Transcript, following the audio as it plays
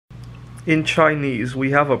In Chinese,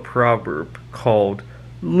 we have a proverb called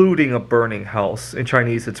looting a burning house. In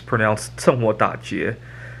Chinese, it's pronounced 趁火打劫.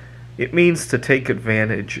 It means to take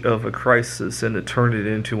advantage of a crisis and to turn it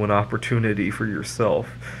into an opportunity for yourself.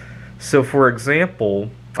 So, for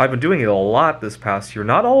example, I've been doing it a lot this past year.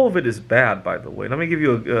 Not all of it is bad, by the way. Let me give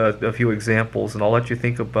you a few examples, and I'll let you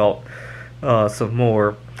think about some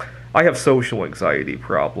more. I have social anxiety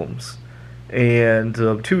problems. And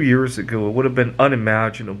 2 years ago, it would have been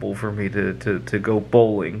unimaginable for me to go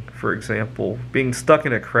bowling, for example, being stuck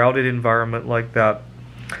in a crowded environment like that.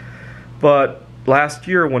 But last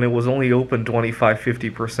year, when it was only open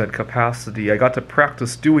 25-50% capacity, I got to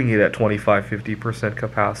practice doing it at 25-50%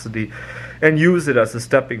 capacity and use it as a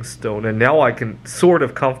stepping stone. And now I can sort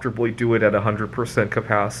of comfortably do it at 100%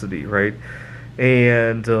 capacity, right?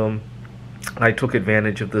 And I took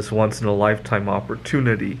advantage of this once-in-a-lifetime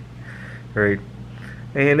opportunity. Right,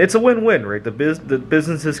 and it's a win-win, right? The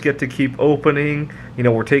businesses get to keep opening. You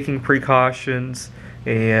know, we're taking precautions,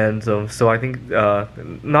 and so I think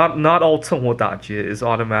not all 趁火打劫 is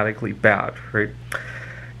automatically bad, right?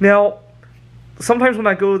 Now, sometimes when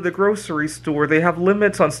I go to the grocery store, they have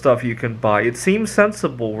limits on stuff you can buy. It seems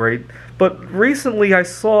sensible, right? But recently, I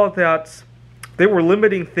saw that they were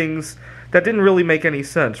limiting things that didn't really make any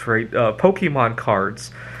sense, right? Pokemon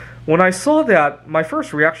cards. When I saw that, my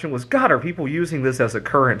first reaction was, God, are people using this as a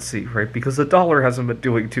currency, right? Because the dollar hasn't been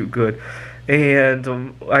doing too good.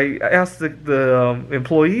 And I asked the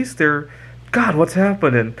employees there, God, what's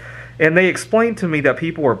happening? And they explained to me that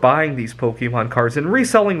people are buying these Pokemon cards and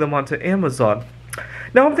reselling them onto Amazon.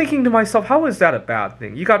 Now I'm thinking to myself, how is that a bad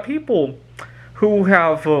thing? You got people who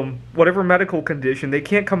have whatever medical condition, they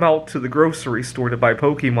can't come out to the grocery store to buy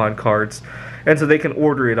Pokemon cards, and so they can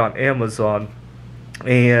order it on Amazon.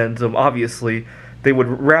 And obviously, they would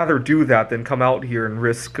rather do that than come out here and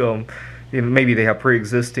risk, maybe they have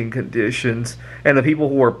pre-existing conditions. And the people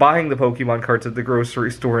who are buying the Pokemon cards at the grocery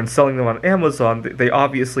store and selling them on Amazon, they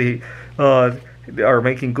obviously are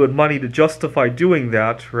making good money to justify doing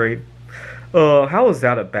that, right? How is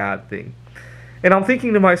that a bad thing? And I'm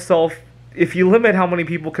thinking to myself, if you limit how many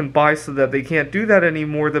people can buy so that they can't do that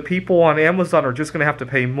anymore, the people on Amazon are just going to have to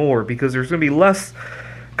pay more because there's going to be less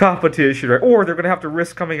competition, right? Or they're going to have to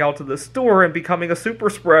risk coming out to the store and becoming a super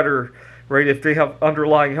spreader, right? If they have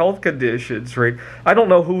underlying health conditions, right? I don't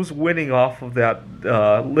know who's winning off of that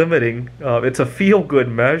limiting. It's a feel-good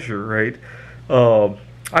measure, right?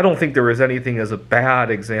 I don't think there is anything as a bad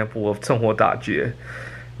example of 趁火打劫,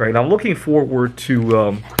 right? I'm looking forward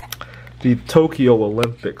to the Tokyo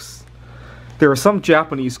Olympics. There are some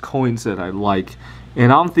Japanese coins that I like,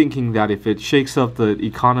 and I'm thinking that if it shakes up the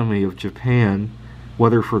economy of Japan,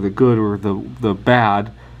 whether for the good or the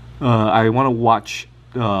bad, I want to watch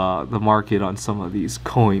the market on some of these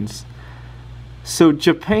coins. So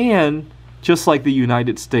Japan, just like the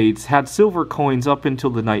United States, had silver coins up until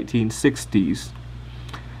the 1960s.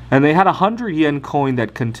 And they had a 100 yen coin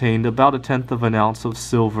that contained about 1/10 of an ounce of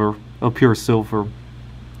silver, of pure silver.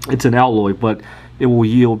 It's an alloy, but it will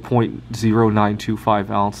yield 0.0925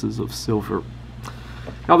 ounces of silver.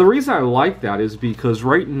 Now, the reason I like that is because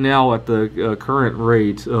right now at the current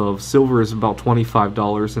rate of silver is about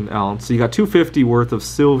 $25 an ounce. So you got $2.50 worth of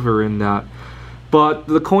silver in that. But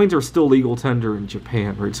the coins are still legal tender in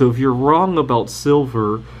Japan, right? So if you're wrong about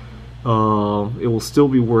silver, it will still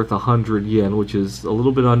be worth 100 yen, which is a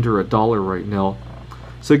little bit under $1 right now.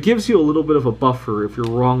 So it gives you a little bit of a buffer if you're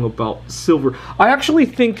wrong about silver. I actually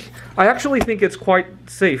think it's quite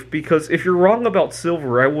safe, because if you're wrong about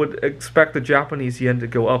silver, I would expect the Japanese yen to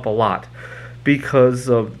go up a lot, because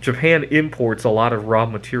Japan imports a lot of raw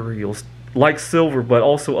materials like silver, but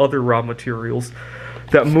also other raw materials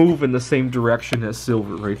that move in the same direction as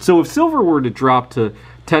silver, right? So if silver were to drop to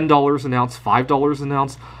 $10 an ounce, $5 an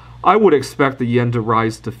ounce, I would expect the yen to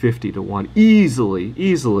rise to 50 to 1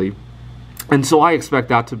 easily. And so I expect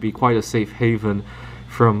that to be quite a safe haven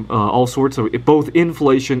from all sorts of both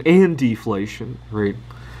inflation and deflation, right?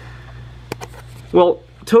 Well,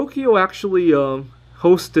 Tokyo actually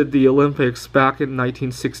hosted the Olympics back in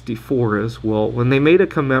 1964 as well, when they made a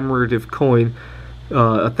commemorative coin,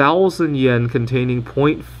 1,000 yen containing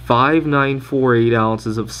 0.5948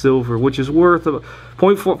 ounces of silver, which is worth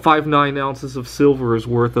 0.59 ounces of silver is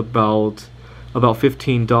worth about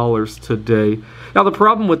 $15 today. Now, the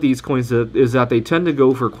problem with these coins is that they tend to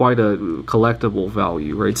go for quite a collectible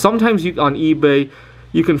value, right? Sometimes on eBay,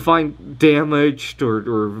 you can find damaged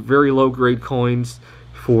or very low-grade coins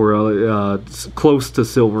for close to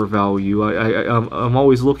silver value. I'm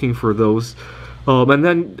always looking for those. And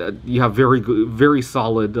then you have very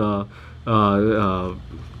solid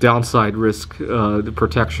downside risk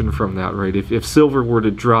protection from that, right? If silver were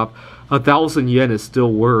to drop 1,000 yen is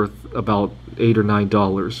still worth about $8 or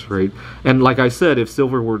 $9, right? And like I said, if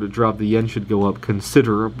silver were to drop, the yen should go up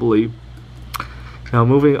considerably. Now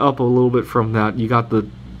moving up a little bit from that, you got the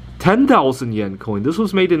 10,000 yen coin. This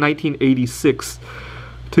was made in 1986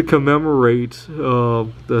 to commemorate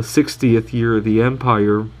the 60th year of the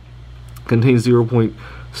empire. Contains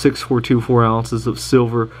 0.6424 ounces of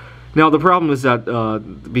silver. Now the problem is that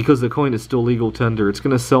because the coin is still legal tender, it's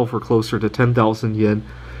going to sell for closer to 10,000 yen,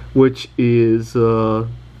 which is about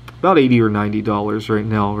 $80 or $90 right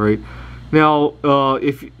now, right? Now,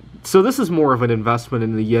 so this is more of an investment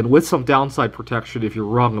in the yen with some downside protection if you're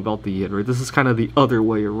wrong about the yen, right? This is kind of the other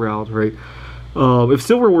way around, right? If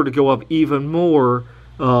silver were to go up even more,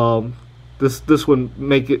 this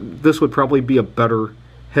would probably be a better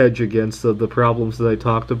hedge against the problems that I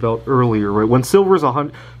talked about earlier, right? When silver is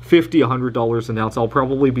 $50, $100 an ounce, I'll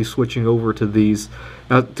probably be switching over to these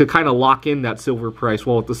to kind of lock in that silver price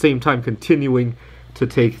while at the same time continuing to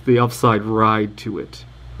take the upside ride to it,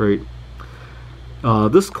 right?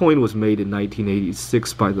 This coin was made in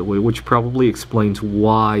 1986, by the way, which probably explains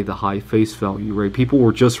why the high face value, right? People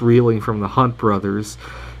were just reeling from the Hunt brothers,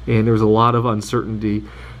 and there's a lot of uncertainty.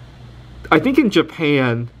 I think in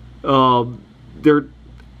Japan, they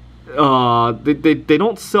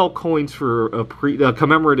don't sell coins for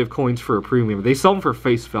commemorative coins for a premium. They sell them for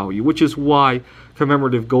face value, which is why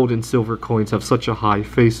commemorative gold and silver coins have such a high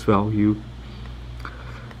face value.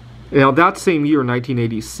 Now, that same year,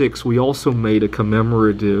 1986, we also made a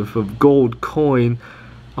commemorative of gold coin,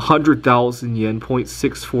 100,000 yen,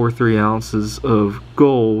 0.643 ounces of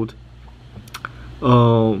gold.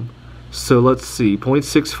 So let's see,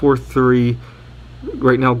 0.643.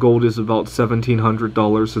 Right now, gold is about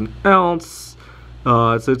 $1,700 an ounce.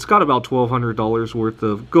 So it's got about $1,200 worth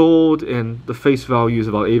of gold, and the face value is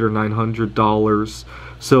about $800 or $900.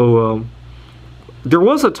 So there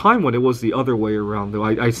was a time when it was the other way around, though.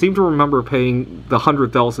 I seem to remember paying the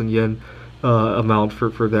 100,000 yen amount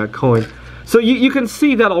for that coin. So you can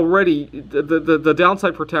see that already the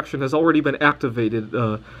downside protection has already been activated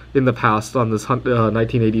in the past on this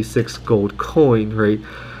 1986 gold coin, right?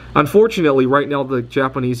 Unfortunately, right now the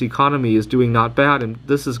Japanese economy is doing not bad, and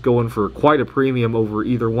this is going for quite a premium over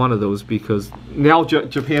either one of those because now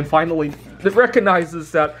Japan finally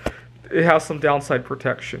recognizes that it has some downside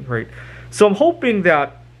protection, right? So I'm hoping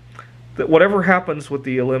that whatever happens with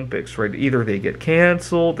the Olympics, right, either they get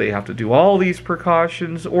canceled, they have to do all these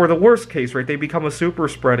precautions, or the worst case, right, they become a super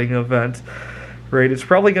spreading event, right? It's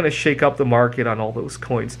probably going to shake up the market on all those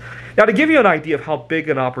coins. Now, to give you an idea of how big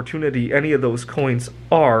an opportunity any of those coins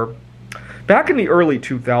are, back in the early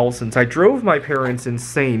 2000s, I drove my parents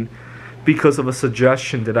insane because of a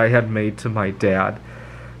suggestion that I had made to my dad.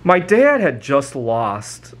 My dad had just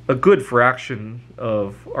lost a good fraction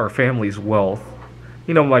of our family's wealth.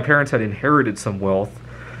 You know, my parents had inherited some wealth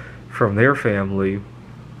from their family,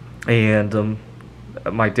 and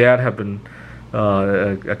my dad had been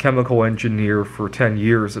a chemical engineer for 10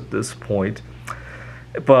 years at this point.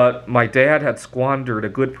 But my dad had squandered a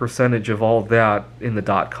good percentage of all that in the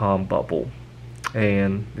dot-com bubble.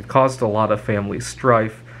 And it caused a lot of family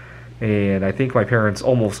strife. And I think my parents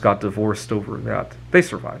almost got divorced over that. They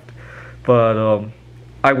survived. But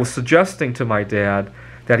I was suggesting to my dad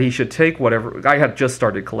that he should take whatever... I had just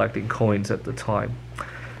started collecting coins at the time.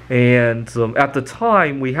 And at the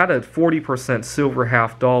time, we had a 40% silver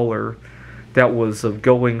half dollar that was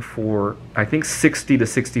going for, I think, 60 to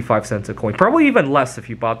 65 cents a coin. Probably even less if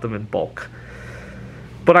you bought them in bulk.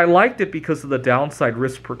 But I liked it because of the downside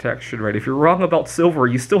risk protection, right? If you're wrong about silver,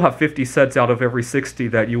 you still have 50 cents out of every 60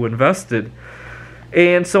 that you invested.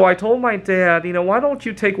 And so I told my dad, you know, why don't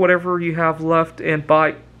you take whatever you have left and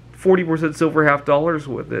buy 40% silver half dollars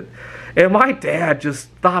with it? And my dad just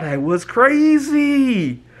thought I was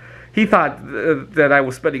crazy. He thought that I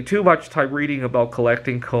was spending too much time reading about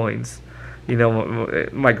collecting coins. You know,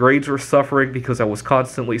 my grades were suffering because I was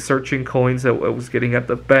constantly searching coins that I was getting at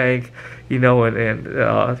the bank, you know,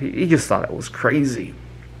 and he just thought I was crazy.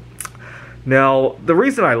 Now, the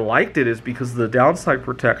reason I liked it is because of the downside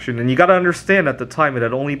protection, and you got to understand at the time it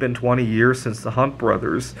had only been 20 years since the Hunt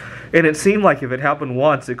brothers, and it seemed like if it happened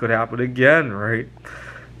once, it could happen again, right?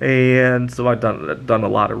 And so I've done a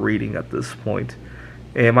lot of reading at this point.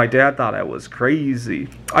 And my dad thought I was crazy.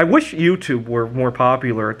 I wish YouTube were more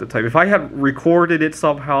popular at the time. If I had recorded it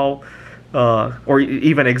somehow, or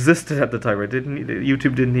even existed at the time,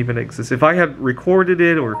 YouTube didn't even exist. If I had recorded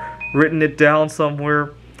it or written it down somewhere,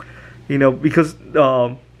 you know, because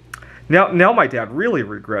now my dad really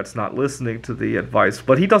regrets not listening to the advice,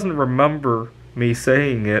 but he doesn't remember me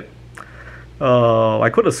saying it. I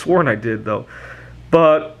could have sworn I did, though.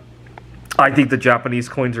 But I think the Japanese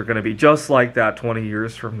coins are going to be just like that 20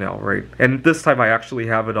 years from now, right? And this time I actually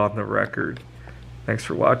have it on the record. Thanks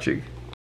for watching.